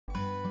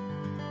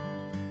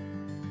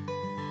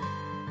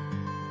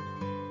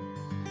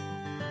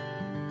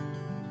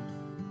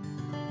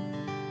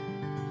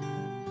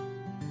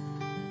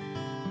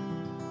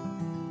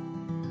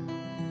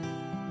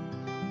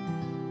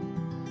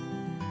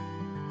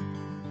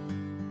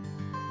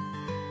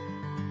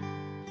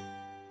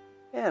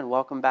And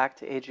welcome back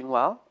to Aging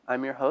Well.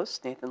 I'm your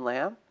host, Nathan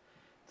Lamb.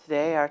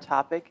 Today our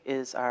topic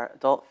is our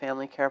adult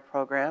family care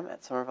program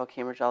at Somerville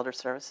Cambridge Elder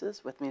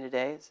Services. With me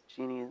today is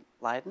Jeannie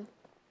Leiden.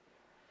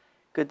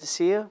 Good to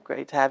see you.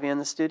 Great to have you in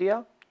the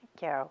studio.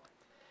 Thank you.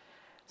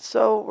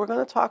 So we're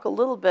going to talk a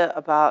little bit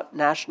about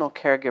National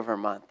Caregiver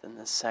Month in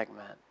this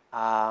segment.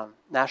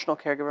 National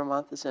Caregiver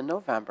Month is in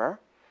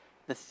November.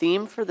 The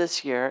theme for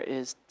this year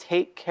is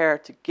Take Care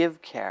to Give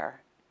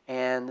Care.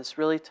 And this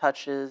really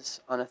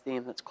touches on a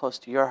theme that's close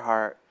to your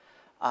heart,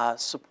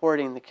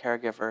 supporting the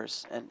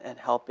caregivers and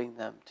helping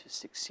them to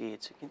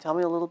succeed. So can you tell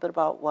me a little bit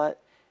about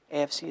what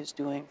AFC is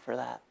doing for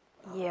that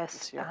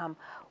this year?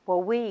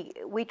 Well,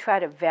 we try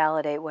to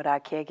validate what our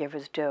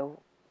caregivers do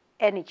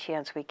any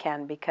chance we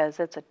can because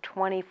it's a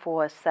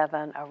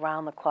 24/7,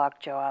 around-the-clock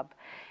job.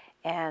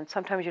 And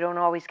sometimes you don't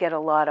always get a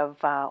lot of,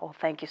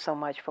 thank you so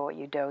much for what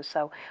you do.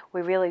 So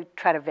we really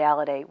try to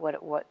validate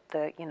what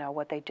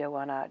they do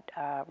on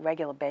a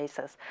regular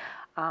basis.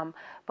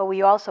 But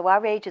we also,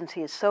 our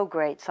agency is so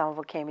great,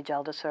 Somerville Cambridge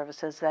Elder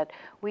Services, that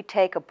we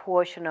take a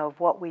portion of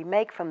what we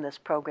make from this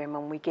program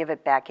and we give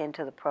it back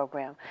into the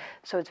program.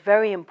 So it's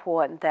very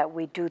important that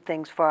we do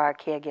things for our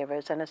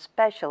caregivers, and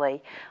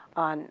especially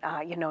on,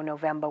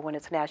 November when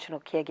it's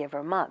National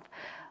Caregiver Month.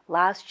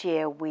 Last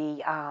year,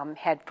 we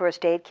had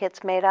first aid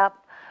kits made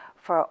up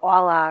for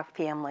all our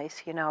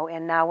families,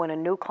 and now when a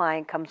new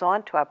client comes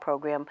onto our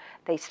program,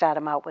 they start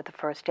them out with a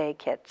first aid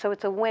kit. So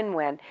it's a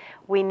win-win.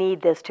 We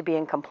need this to be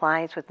in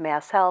compliance with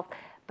Mass Health,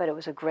 but it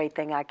was a great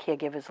thing. Our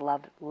caregivers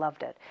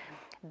loved it.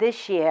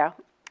 This year,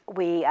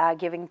 we are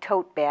giving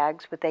tote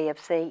bags with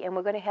AFC, and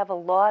we're going to have a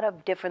lot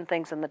of different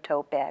things in the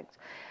tote bags.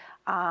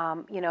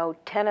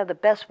 10 of the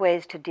best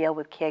ways to deal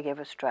with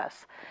caregiver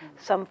stress.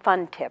 Some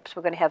fun tips.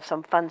 We're going to have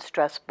some fun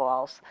stress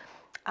balls.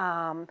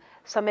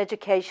 Some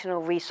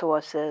educational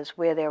resources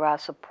where there are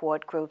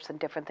support groups and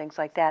different things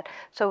like that.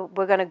 So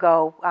we're going to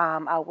go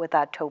out with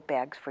our tote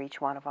bags for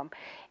each one of them.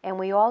 And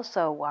we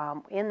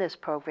also, in this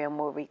program,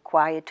 we're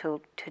required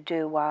to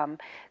do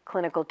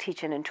clinical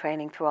teaching and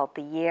training throughout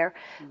the year.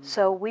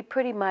 So we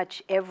pretty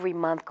much every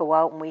month go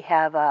out and we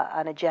have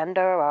an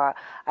agenda or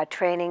a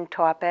training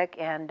topic,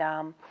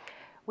 and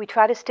we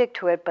try to stick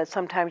to it, but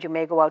sometimes you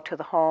may go out to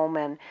the home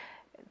and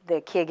the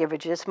caregiver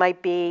just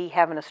might be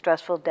having a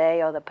stressful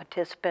day, or the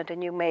participant,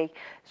 and you may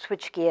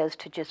switch gears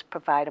to just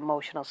provide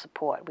emotional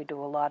support. We do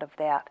a lot of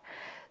that.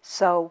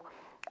 So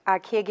our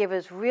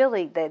caregivers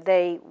really,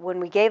 when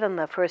we gave them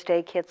the first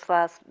aid kits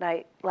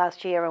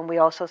last year, and we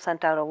also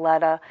sent out a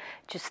letter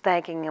just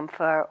thanking them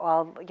for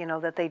all,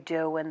 that they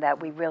do, and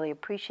that we really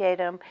appreciate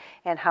them,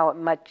 and how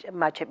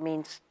much it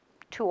means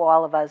to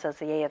all of us as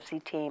the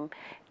AFC team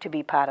to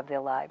be part of their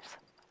lives.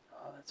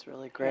 Oh, that's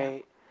really great.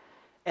 Yeah.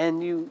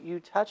 And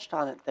you touched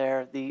on it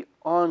there, the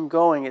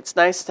ongoing. It's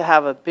nice to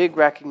have a big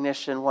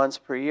recognition once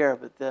per year,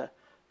 but the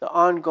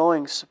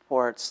ongoing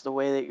supports, the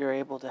way that you're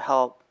able to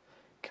help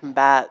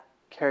combat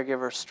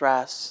caregiver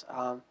stress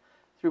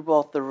through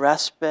both the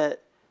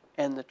respite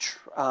and the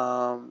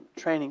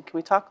training. Can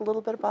we talk a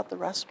little bit about the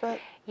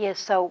respite? Yes,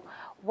 so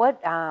what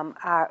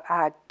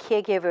our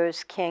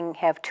caregivers can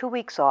have 2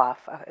 weeks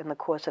off in the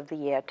course of the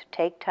year to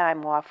take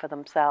time off for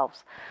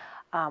themselves.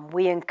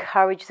 We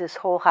encourage this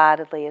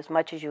wholeheartedly. As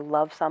much as you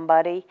love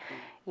somebody,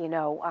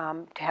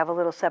 to have a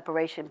little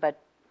separation, but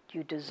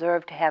you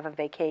deserve to have a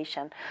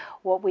vacation.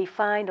 What we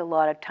find a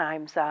lot of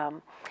times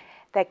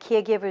that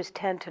caregivers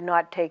tend to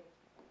not take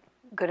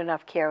good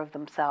enough care of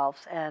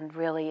themselves, and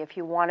really, if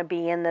you want to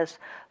be in this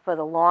for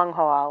the long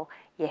haul,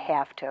 you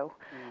have to.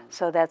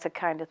 So that's a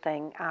kind of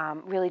thing.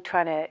 Really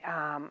trying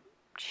to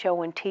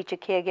show and teach a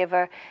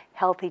caregiver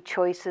healthy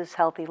choices,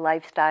 healthy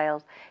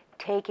lifestyles,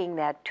 taking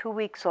that 2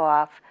 weeks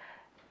off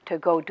to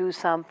go do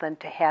something,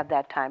 to have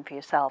that time for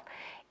yourself.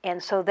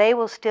 And so they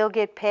will still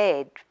get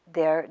paid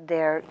their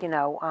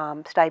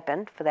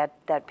stipend for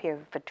that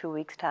period for 2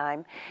 weeks'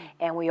 time.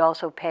 And we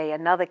also pay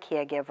another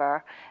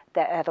caregiver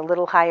that at a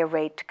little higher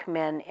rate to come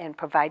in and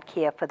provide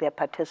care for their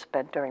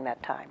participant during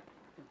that time.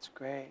 That's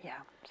great. Yeah.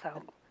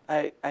 So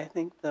I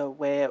think the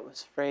way it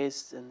was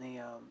phrased in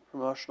the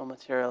promotional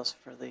materials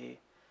for the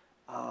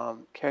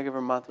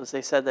Caregiver Month was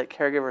they said that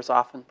caregivers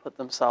often put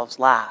themselves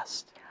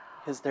last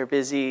because they're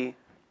busy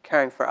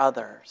caring for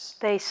others.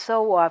 They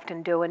so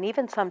often do, and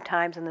even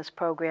sometimes in this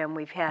program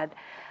we've had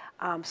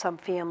some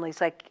families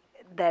like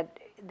that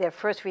their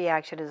first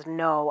reaction is,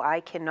 no, I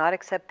cannot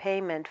accept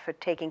payment for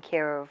taking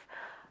care of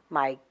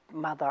my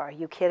mother. Are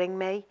you kidding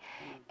me?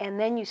 And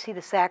then you see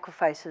the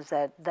sacrifices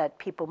that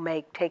people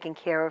make taking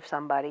care of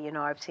somebody.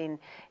 I've seen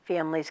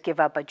families give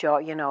up a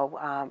job,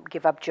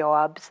 give up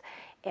jobs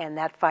and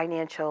that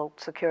financial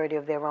security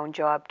of their own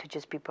job to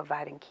just be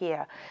providing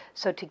care.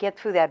 So to get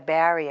through that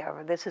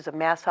barrier, this is a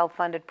Mass Health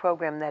funded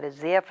program that is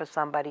there for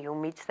somebody who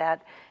meets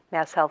that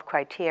Mass Health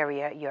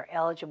criteria. You're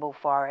eligible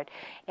for it.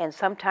 And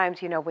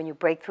sometimes, when you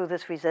break through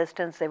this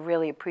resistance, they're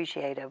really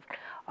appreciative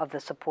of the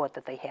support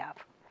that they have.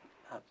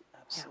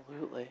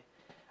 Absolutely.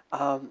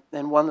 Yeah.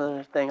 And one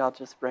other thing I'll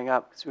just bring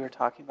up, because we were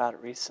talking about it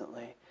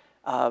recently,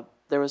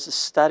 there was a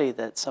study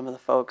that some of the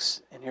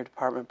folks in your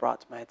department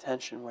brought to my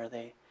attention where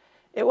they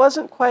It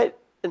wasn't quite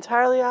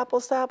entirely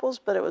apples to apples,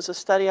 but it was a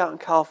study out in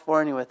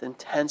California with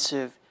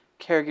intensive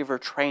caregiver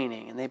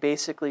training, and they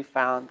basically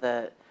found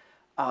that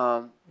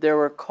there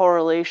were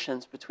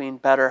correlations between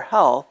better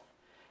health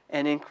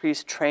and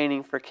increased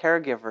training for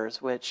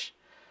caregivers, which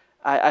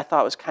I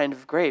thought was kind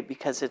of great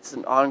because it's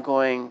an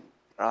ongoing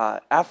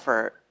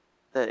effort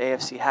that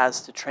AFC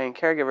has to train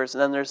caregivers.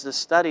 And then there's this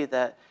study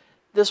that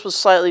this was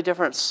slightly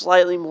different,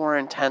 slightly more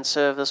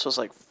intensive. This was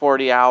like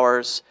 40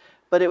 hours,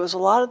 but it was a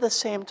lot of the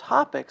same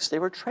topics they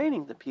were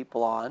training the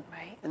people on.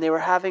 Right. And they were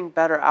having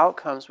better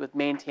outcomes with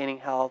maintaining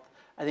health.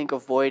 I think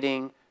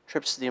avoiding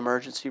trips to the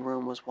emergency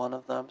room was one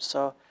of them.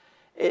 So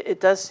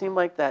it does seem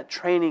like that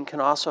training can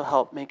also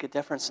help make a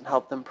difference and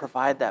help them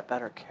provide that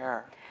better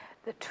care.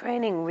 The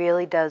training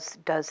really does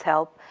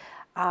help.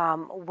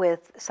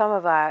 With some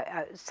of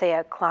our, say,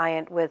 a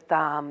client with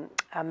a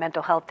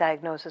mental health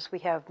diagnosis, we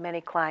have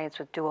many clients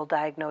with dual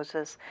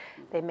diagnosis.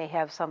 They may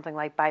have something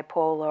like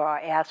bipolar or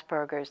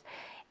Asperger's,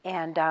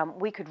 and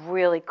we could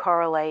really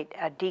correlate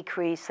a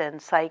decrease in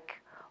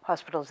psych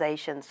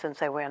hospitalizations since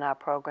they were in our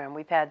program.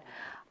 We've had,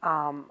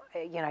 I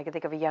can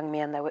think of a young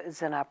man that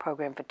was in our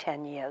program for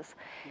 10 years,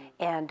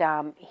 and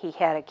he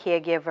had a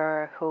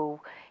caregiver who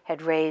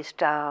had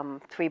raised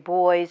 3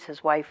 boys.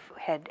 His wife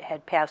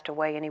had passed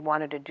away, and he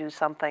wanted to do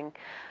something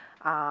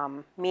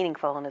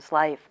meaningful in his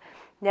life.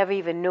 Never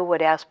even knew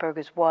what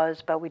Asperger's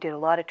was, but we did a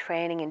lot of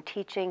training and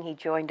teaching. He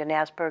joined an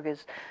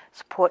Asperger's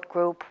support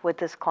group with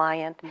this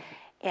client.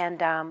 And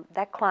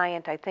that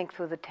client, I think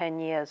through the 10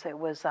 years, it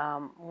was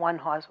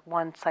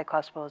one psych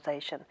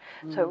hospitalization.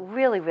 So it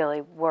really,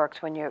 really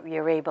works when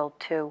you're able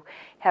to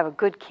have a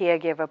good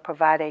caregiver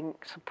providing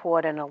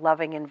support in a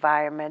loving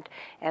environment,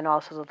 and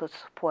also the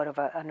support of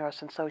a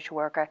nurse and social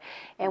worker.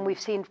 And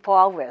we've seen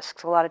fall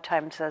risks. A lot of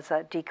times there's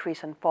a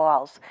decrease in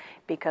falls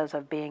because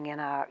of being in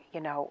a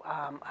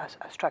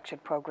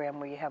structured program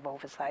where you have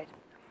oversight.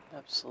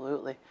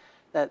 Absolutely.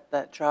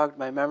 That jogged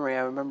my memory.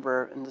 I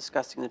remember in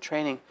discussing the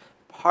training,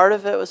 part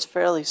of it was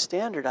fairly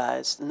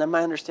standardized, and then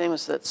my understanding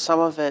was that some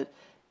of it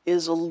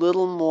is a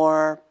little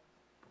more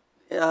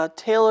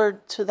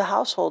tailored to the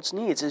household's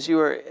needs, as you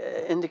were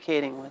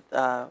indicating with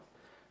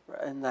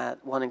in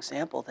that one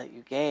example that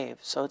you gave.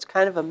 So it's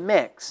kind of a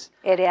mix.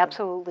 It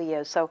absolutely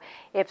is. So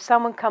if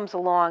someone comes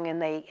along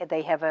and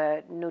they have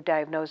a new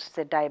diagnosis,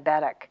 they're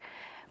diabetic,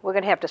 we're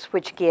going to have to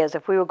switch gears.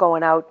 If we were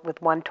going out with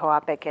one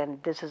topic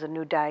and this is a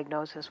new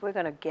diagnosis, we're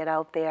going to get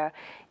out there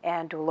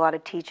and do a lot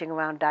of teaching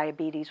around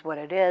diabetes, what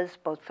it is,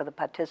 both for the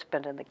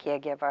participant and the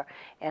caregiver,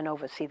 and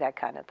oversee that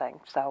kind of thing.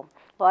 So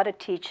a lot of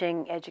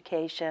teaching,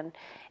 education,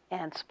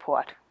 and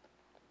support.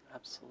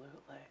 Absolutely.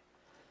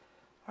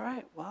 All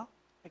right, well,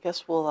 I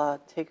guess we'll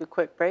take a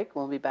quick break.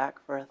 We'll be back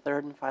for a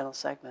third and final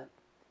segment.